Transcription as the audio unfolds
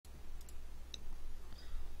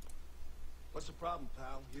What's the problem,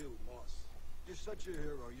 pal? You, boss. You're such a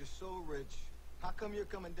hero. You're so rich. How come you're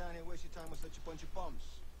coming down here wasting time with such a bunch of bums?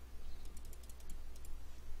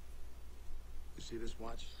 You see this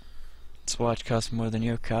watch? This watch costs more than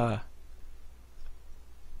your car.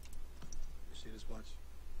 You see this watch?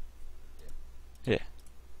 Yeah.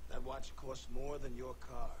 That watch costs more than your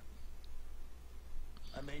car.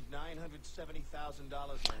 I made $970,000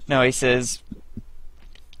 last year. No, he says,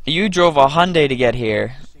 you drove a Hyundai to get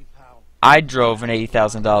here. See, pal, I drove an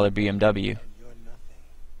 $80,000 BMW. and you're nothing.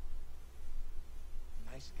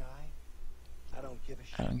 Nice guy? I don't give a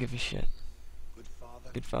shit. I don't give a shit. Good father?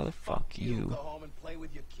 Good father, fuck Go you. home and play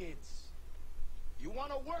with your kids. You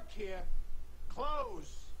want to work here?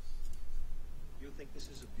 Close. You think this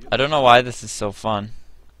is a beautiful... I don't know why this is so fun.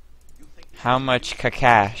 You think this How is much beautiful?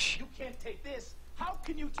 cash? You can't take this. How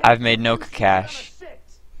can you take I've made no You should be cash. on a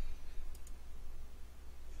six.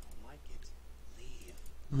 You don't like it?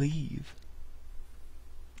 Leave. Leave.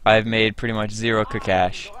 I've made pretty much zero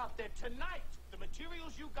cash. Go out there tonight. The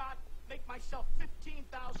materials you got make myself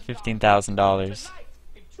 $15,000. $15,000. Tonight,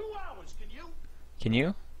 in 2 hours. Can you? Can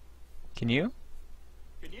you? Can you?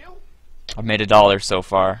 Can you? I've made $1 so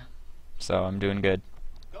far, so I'm doing good.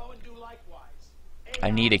 Go and do likewise.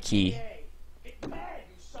 I need a key. Get mad,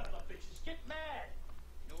 you son of a bitches. Get mad.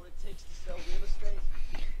 You know what it takes to sell real estate?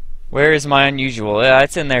 Where is my unusual? Yeah,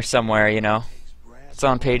 it's in there somewhere, you know. It's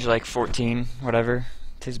on page like 14, whatever.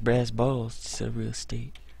 It takes brass balls to sell real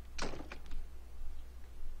estate.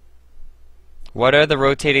 What are the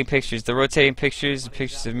rotating pictures? The rotating pictures, the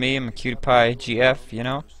pictures of me and my cutie pie GF, you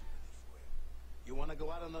know? You want to go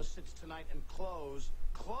out on those sits tonight and close.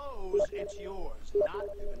 Close, it's yours. Not,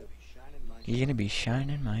 you're going to be shining my shoes. You You know gonna be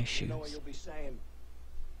shining my what shoes. you'll be saying?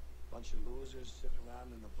 Bunch of losers sitting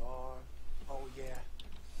around in the bar. Oh, yeah.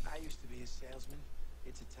 I used to be a salesman.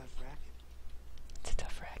 It's a tough racket. It's a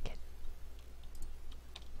tough racket.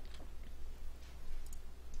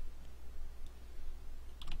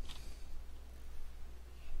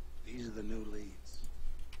 These are the new leads.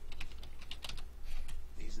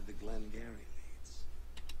 These are the Glengarry leads.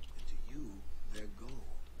 And to you, they're gold.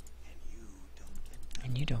 And you don't get them.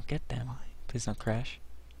 And you don't get them. Please don't crash.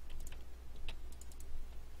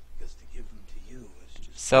 Because to give them to you is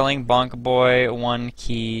just... Selling Bonk Boy 1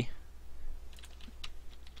 key.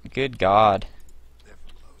 Good God. They're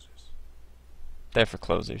for closers. They're for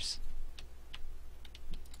closers.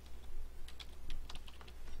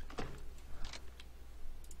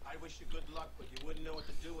 I wish you good luck, but you wouldn't know what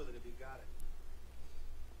to do with it if you got it.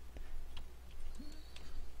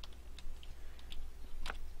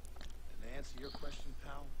 And to answer your question,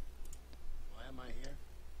 pal, why am I here?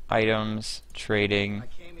 Items, trading,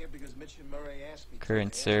 I came here because Mitch and Murray asked me to.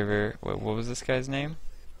 current They asked server. me to What was this guy's name?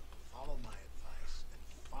 follow my advice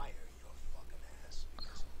and fire your fucking ass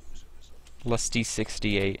because a loser is a Lusty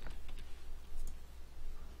 68.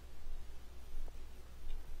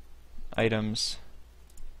 Items.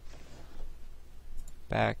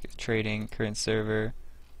 Back, trading, current server.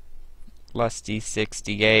 Lusty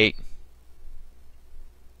 68.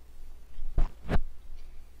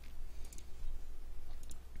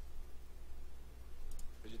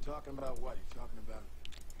 But you're talking about what? You're talking about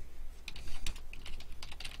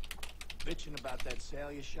bitching about that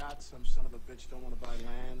sale you shot. Some son of a bitch don't want to buy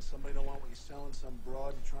land. Somebody don't want what you're selling. Some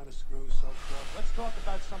broad you're trying to screw. So forth. Let's talk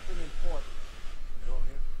about something important. You all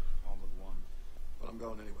here? On with one. But I'm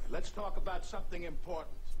going anyway. Let's talk about something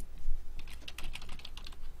important.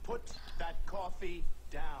 Put that coffee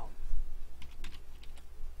down.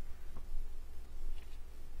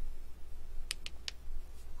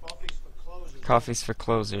 Coffee's for closers. Coffee's for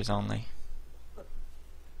closers only.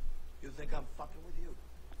 You think I'm fucking with you?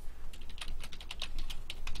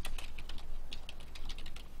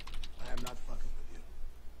 I am not fucking with you.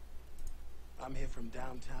 I'm here from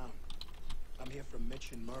downtown. I'm here from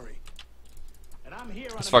Mitch and Murray. And I'm here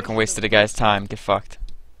on Just a fucking mission wasted to- a guy's time. Get fucked.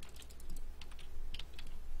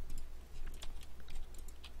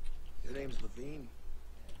 Your name's Levine.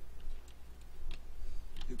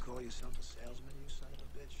 You call yourself a salesman, you son of a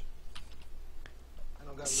bitch? I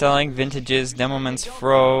don't got Selling vintages, Demoman's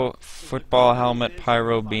Fro, football helmet,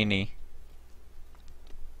 pyro beanie.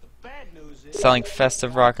 The bad news is Selling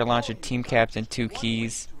festive rocket launcher, team captain, 2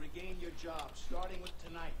 keys. to regain your job, starting with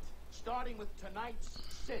tonight. Starting with tonight's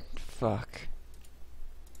sit. Fuck.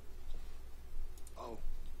 Oh,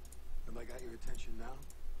 have I got your attention now?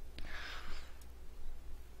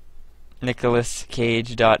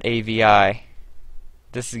 NicolasCage.avi.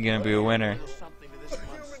 This is gonna be a winner. Little something to this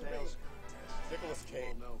month's sales contest. Nicholas You Cage.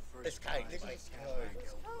 all know first This guy, prize Nicholas is Cage. cash.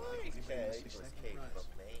 Nicholas Cage from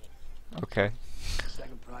Maine. Okay.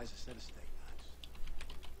 Second prize is a set of steak knives.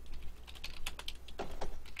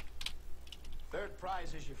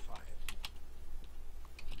 Surprise is you're fired.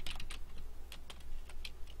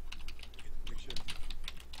 Get the picture?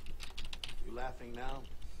 You laughing now?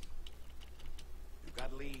 You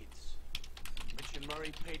got leads. Mitch and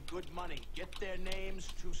Murray paid good money. Get their names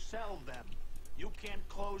to sell them. You can't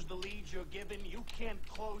close the leads you're given. You can't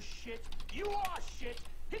close shit. You are shit.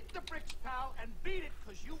 Hit the bricks, pal, and beat it,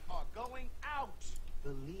 because you are going out.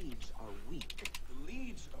 The leads are weak. The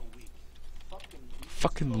leads are weak.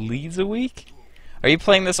 Fucking leads a week? Are you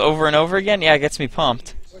playing this over and over again? Yeah, it gets me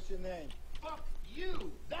pumped. What's your name? Fuck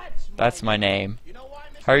you. That's my name. You know why,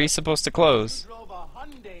 Mr. How are you supposed to close? You drove a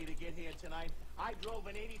Hyundai to get here tonight. I drove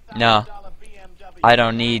an $80,000 No. BMW. I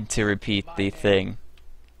don't need to repeat the thing.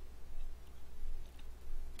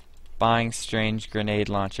 Buying strange grenade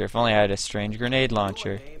launcher. If only I had a strange grenade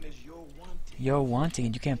launcher. Your name is You're Wanting. You're wanting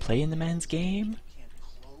and you can't play in the man's game? You can't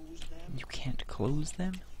close them. You can't close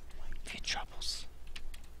them? Few troubles.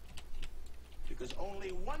 Because only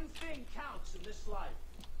one thing counts in this life.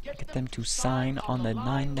 Get them to sign on the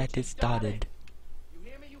line that is dotted. You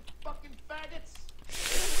hear me, you fucking faggots?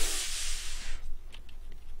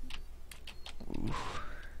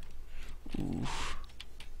 Oof.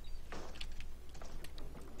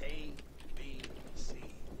 A, B, C.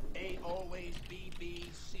 A always B, B,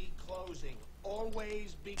 C closing.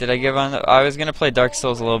 Always be. Did I give on the... I was gonna play Dark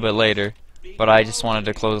Souls a little bit later, but I just wanted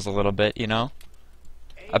to close a little bit, you know?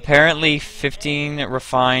 Apparently 15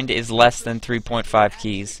 refined is less than 3.5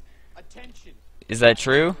 keys. Attention. Is that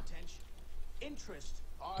true? Interest.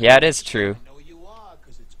 Yeah, it is true. I know you are,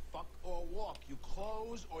 because it's fuck or walk. You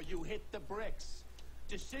close or you hit the bricks.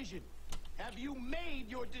 Decision. Have you made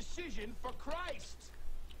your decision for Christ?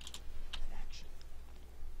 Action.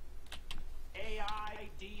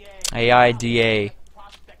 AIDA. AIDA.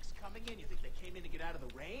 Prospects coming in. You think they came in to get out of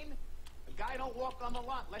the rain? A guy don't walk on the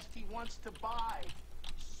lot lest he wants to buy.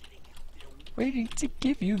 Sitting out there Waiting to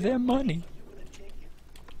give you their money. with a ticket.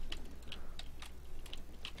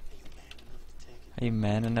 Are you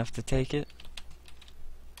man enough to take it?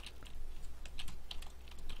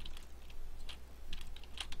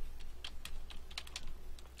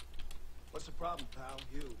 What's the problem, pal?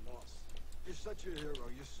 You, Moss. You're such a hero.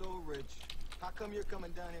 You're so rich. How come you're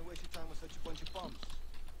coming down here wasting time with such a bunch of bums?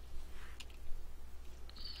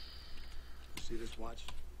 You see this watch?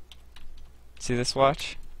 See this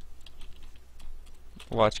watch?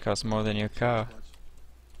 Watch costs more than your car.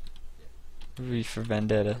 V for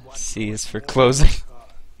Vendetta. C is for closing.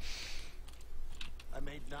 I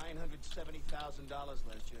made $970,000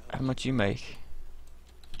 last year. How much you make?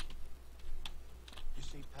 You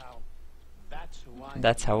see, pal, that's who I am.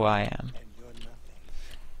 That's how I am. And you're nothing.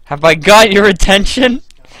 Have I got your attention?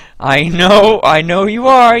 I know you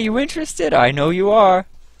are. You interested? I know you are.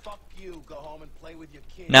 Fuck you. Go home and play with your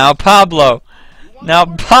kids. Now Pablo. You want Now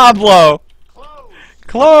more? Pablo. Close.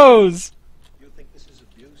 Close. You think this is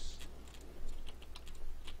abuse?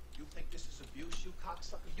 You think this is abuse, you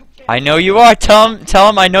cocksucker? You can't. I know you are. Tell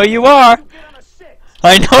him I know you are. You get on a six.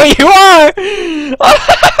 I know you are.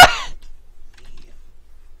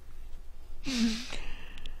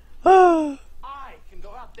 I can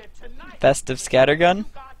go out there tonight. Best of scattergun. You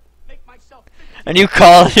got- make myself And you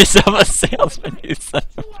call yourself a salesman, you son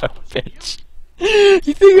of a bitch.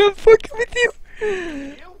 You think I'm fucking with you?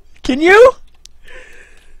 you. Can you?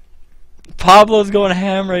 Pablo's going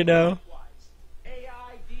ham right now.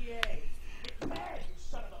 AIDA. McMahon, you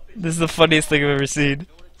son of a bitch. This is the funniest thing I've ever seen. You know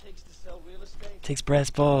what it takes to sell real estate? Takes brass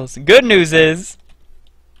balls. Good news is,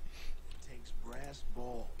 It takes brass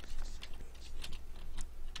balls to sell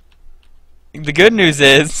real estate. the good news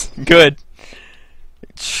is, good.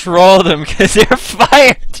 Troll them because they're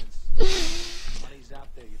fired. Money's out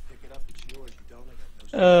there. You pick it up, it's yours. You don't,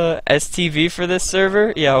 I got no STV for this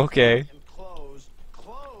server? Yeah, okay. And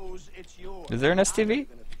close, it's yours. Is there an STV?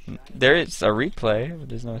 There is a replay, but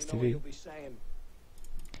there's no You know what STV. you'll be saying?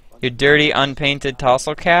 Your dirty, unpainted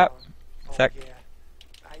tassel cap? Is that... Yeah.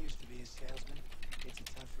 I used to be a salesman. It's a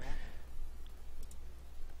tough rap.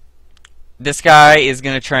 This guy is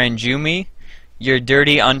gonna try and Jew me. Your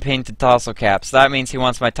dirty, unpainted tassel cap. So that means he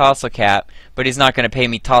wants my tassel cap, but he's not gonna pay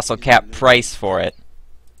me tassel cap price for it.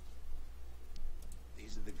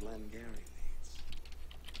 These are the Glengarry leads.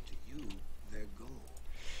 To you, they're gold.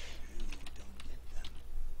 You don't get them.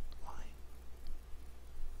 Why?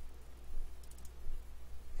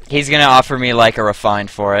 He's gonna offer me like a refined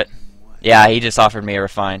for it. Yeah, he just offered me a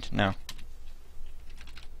refined. No.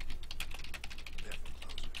 They're for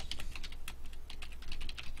closers.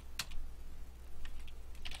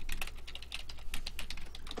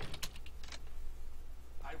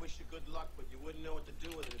 I wish you good luck, but you wouldn't know what to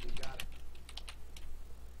do with it if you got it.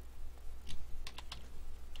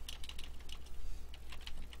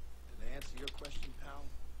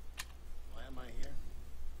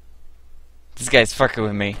 guy's fucking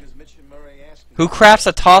with me. Because Mitch and Murray asked me Who crafts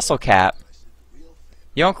a tassel cap?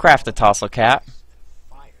 You don't craft a tassel cap. to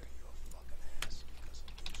fire your fucking ass because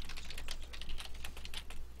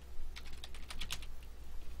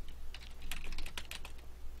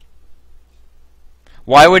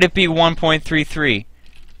Why would it be 1.33?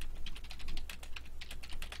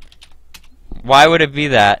 Why would it be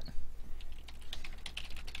that?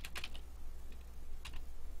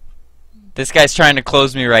 This guy's trying to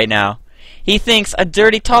close me right now. He thinks a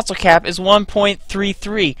dirty tassel cap is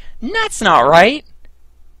 1.33. That's not right.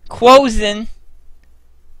 Quosin.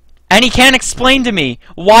 And he can't explain to me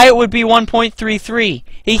why it would be 1.33.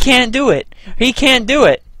 He can't do it. He can't do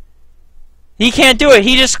it. He can't do it.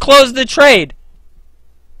 He just closed the trade.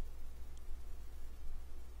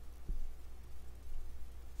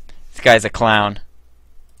 This guy's a clown.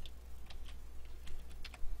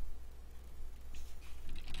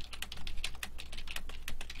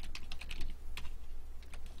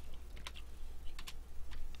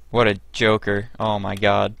 What a joker. Oh my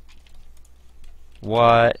god.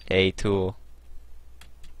 What a tool.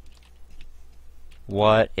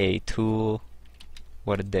 What a tool.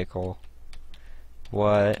 What a dickhole.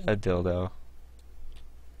 What a dildo.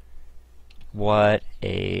 What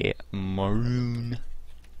a maroon.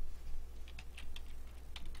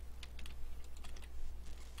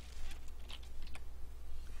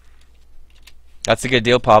 That's a good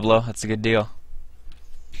deal, Pablo. That's a good deal.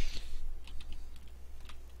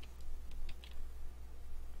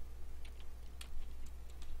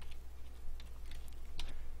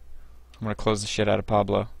 I'm gonna close the shit out of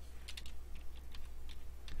Pablo.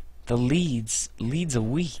 The leads a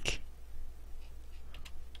week.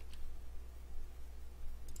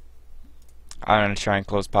 I'm gonna try and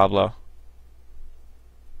close Pablo.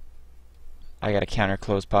 I gotta counter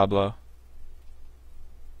close Pablo.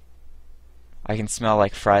 I can smell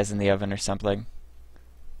like fries in the oven or something.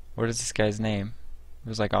 What is this guy's name? It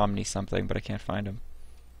was like Omni something, but I can't find him.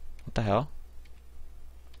 What the hell?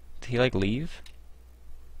 Did he like leave?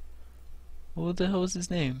 What the hell was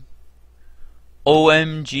his name?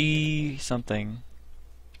 OMG something.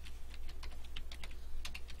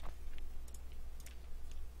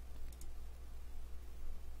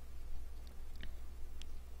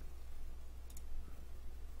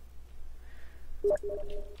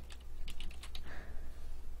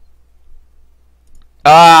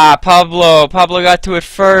 Ah, Pablo! Pablo got to it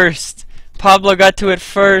first! Pablo got to it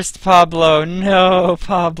first, Pablo! No,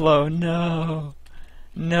 Pablo, no!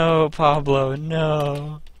 No, Pablo,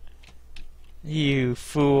 no! You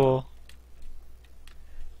fool.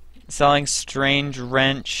 Selling strange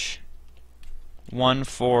wrench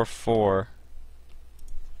 144.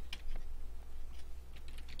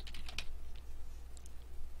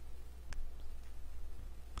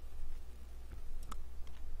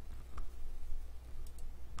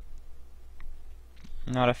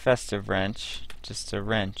 Not a festive wrench, just a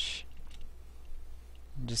wrench.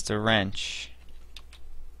 Just a wrench.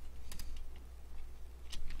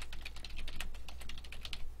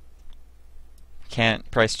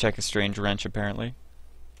 Can't price check a strange wrench apparently.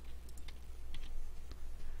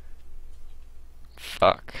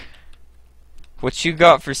 Fuck. What you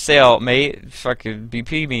got for sale, mate? Fucking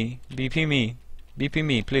BP me. BP me. BP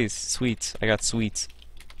me, please. Sweets. I got sweets.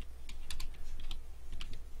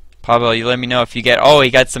 Pablo, you let me know if you get... Oh,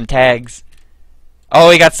 he got some tags.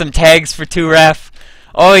 Oh, he got some tags for 2 ref.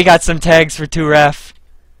 Oh, he got some tags for 2 ref.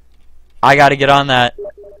 I gotta get on that.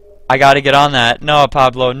 I gotta get on that. No,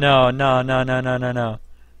 Pablo, no, no, no, no, no, no, no.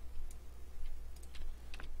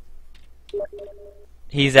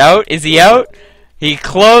 He's out? Is he out? He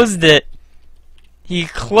closed it. He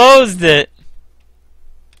closed it.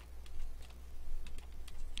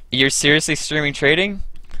 You're seriously streaming trading?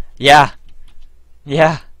 Yeah.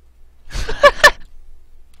 Yeah.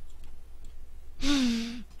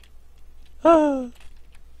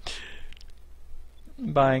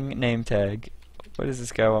 Buying name tag. What does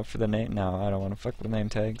this guy want for the name? No, I don't want to fuck with name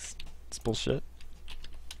tags. It's bullshit.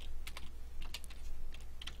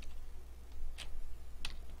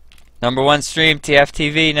 #1 stream,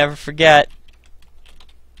 TFTV, never forget.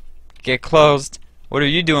 Get closed. What are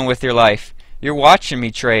you doing with your life? You're watching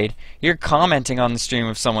me trade. You're commenting on the stream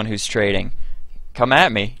of someone who's trading. Come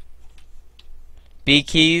at me. B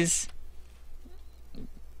keys.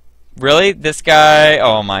 Really? This guy?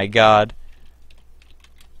 Oh my god.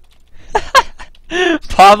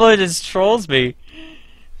 Pablo just trolls me.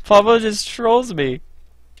 Pablo just trolls me.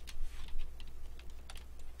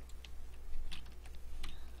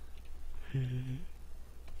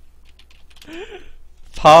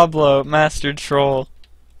 Pablo, master troll.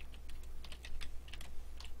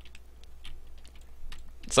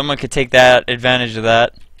 Someone could take that advantage of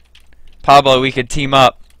that. Pablo, we could team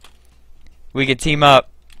up. We could team up.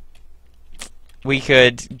 We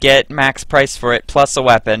could get max price for it plus a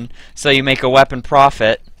weapon, so you make a weapon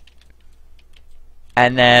profit.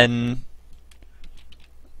 And then,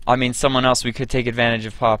 I mean, someone else, we could take advantage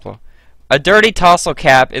of Pablo. A dirty tossle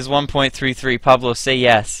cap is 1.33. Pablo, say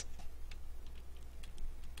yes.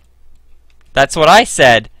 That's what I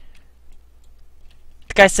said.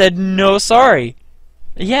 The guy said, no, sorry.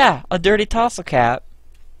 Yeah, a dirty tossle cap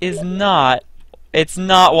is not, it's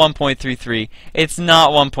not 1.33. It's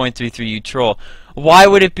not 1.33, you troll. Why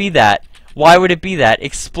would it be that? Why would it be that?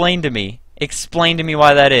 Explain to me. Explain to me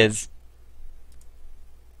why that is.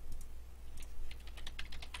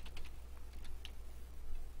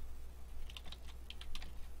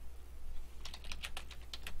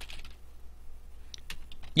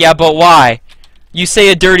 Yeah, but why? You say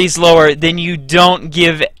a dirty's lower, then you don't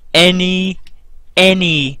give any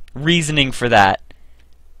reasoning for that.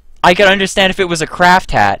 I could understand if it was a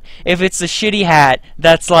craft hat. If it's a shitty hat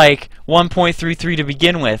that's like 1.33 to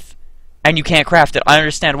begin with, and you can't craft it, I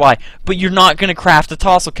understand why. But you're not gonna craft a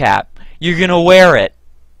tossle cap. You're gonna wear it.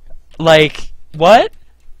 Like, what?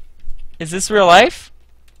 Is this real life?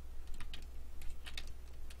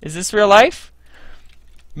 Is this real life?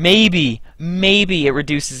 Maybe it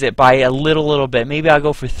reduces it by a little bit. Maybe I'll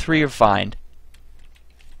go for 3 refined.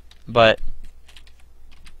 But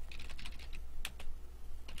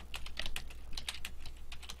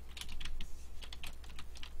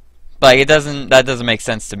like, that doesn't make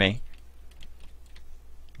sense to me.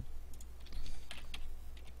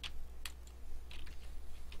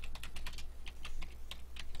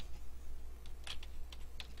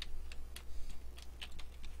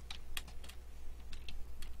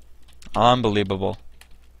 Unbelievable.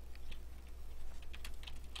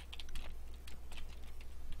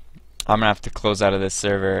 I'm gonna have to close out of this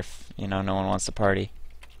server if, you know, no one wants to party.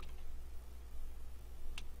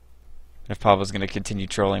 If Pablo's gonna continue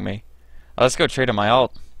trolling me. Oh, let's go trade him my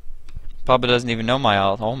alt. Pablo doesn't even know my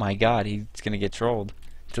alt. Oh my god, he's gonna get trolled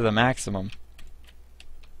to the maximum.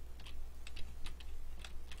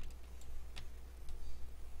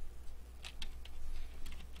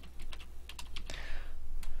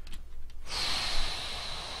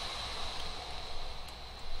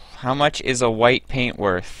 How much is a white paint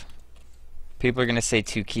worth? People are gonna say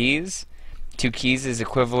 2 keys. 2 keys is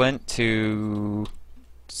equivalent to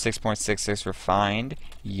 6.66 refined.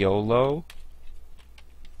 YOLO.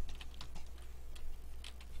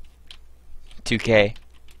 2K.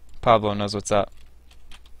 Pablo knows what's up.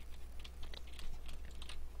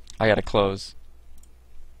 I gotta close.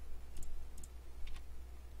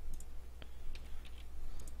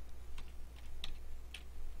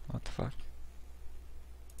 What the fuck?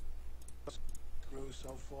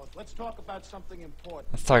 So forth. Let's talk about something important.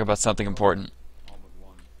 Let's talk about something important. On with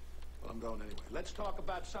one. Well, I'm going anyway. Let's talk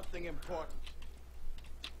about something important.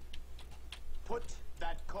 Put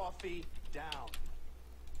that coffee down.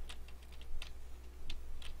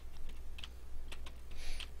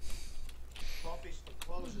 Coffee's for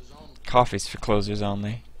closers only. Coffee's for closers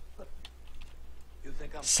only. You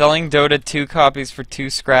think I'm Selling Dota 2 copies for 2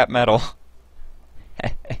 scrap metal.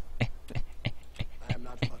 I am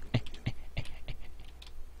not fucking with you.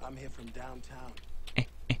 I'm here from downtown.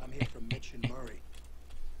 I'm here from Mitch and Murray.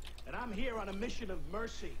 And I'm here on a mission of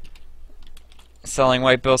mercy. Selling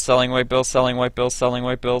white bills, selling white bills, selling white bills, selling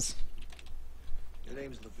white bills. Your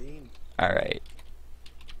name's Levine. Alright.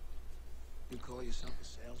 You call yourself a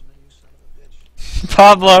salesman, you son of a bitch?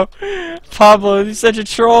 Pablo! Pablo, you're such a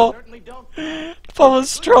troll! Certainly don't.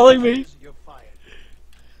 Pablo's trolling me! You're fired.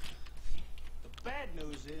 The bad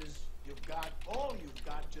news is you've got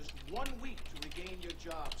just 1 week to regain your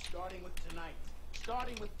job, starting with tonight.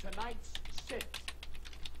 Starting with tonight's sit.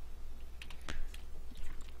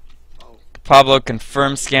 Oh, Pablo,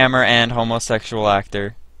 confirmed scammer and homosexual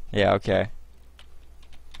actor. Yeah, okay.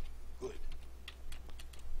 good.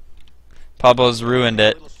 Pablo's ruined A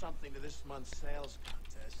it. little something to this month's sales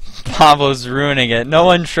contest. Pablo's ruining it. No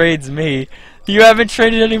one trades me. You haven't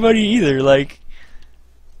traded anybody either, like.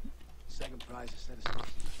 Second prize is set aside.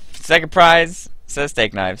 Second prize says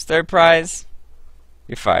steak knives. Third prize,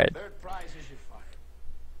 you're fired. Third prize is you're fired.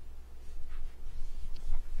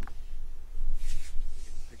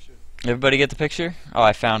 Picture. Everybody get the picture? Oh,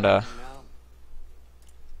 I found a. Now,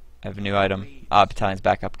 I have a new item. Ah, Battalion's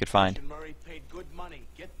back up. Good find. Mitch and Murray paid good money.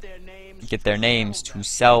 Get their names to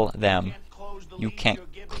sell them. You can't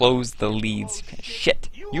close the leads. Shit.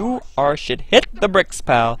 You are shit. Hit the bricks,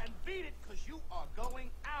 pal. And beat it 'cause you are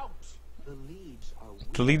going out. The leads are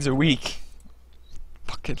weak. The leads are weak.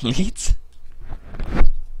 Fucking leads?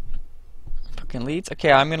 Fucking Leeds.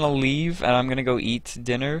 Okay, I'm gonna leave and I'm gonna go eat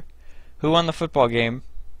dinner. Who won the football game?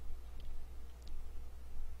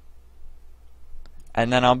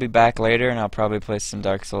 And then I'll be back later and I'll probably play some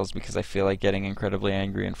Dark Souls because I feel like getting incredibly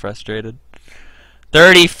angry and frustrated.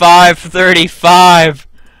 35-35!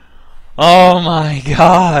 Oh my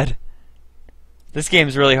god! This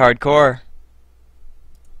game's really hardcore.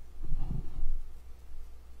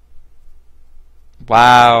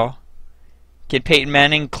 Wow. Kid Peyton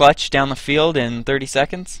Manning clutch down the field in 30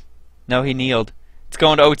 seconds? No, he kneeled. It's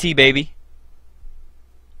going to OT, baby.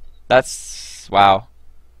 That's... wow.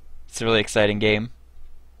 It's a really exciting game.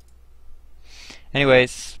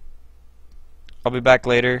 Anyways, I'll be back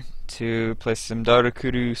later to play some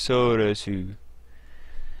Darakuru Sorasu.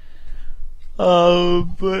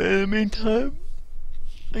 But in the meantime,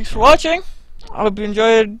 thanks for watching. I hope you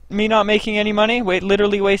enjoyed me not making any money.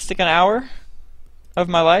 Literally wasting an hour of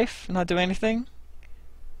my life, not doing anything.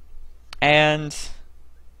 And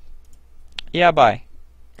yeah, bye.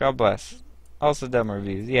 God bless. Also, demo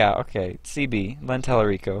reviews. Yeah, okay. CB, Len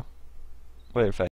Tellerico. Later,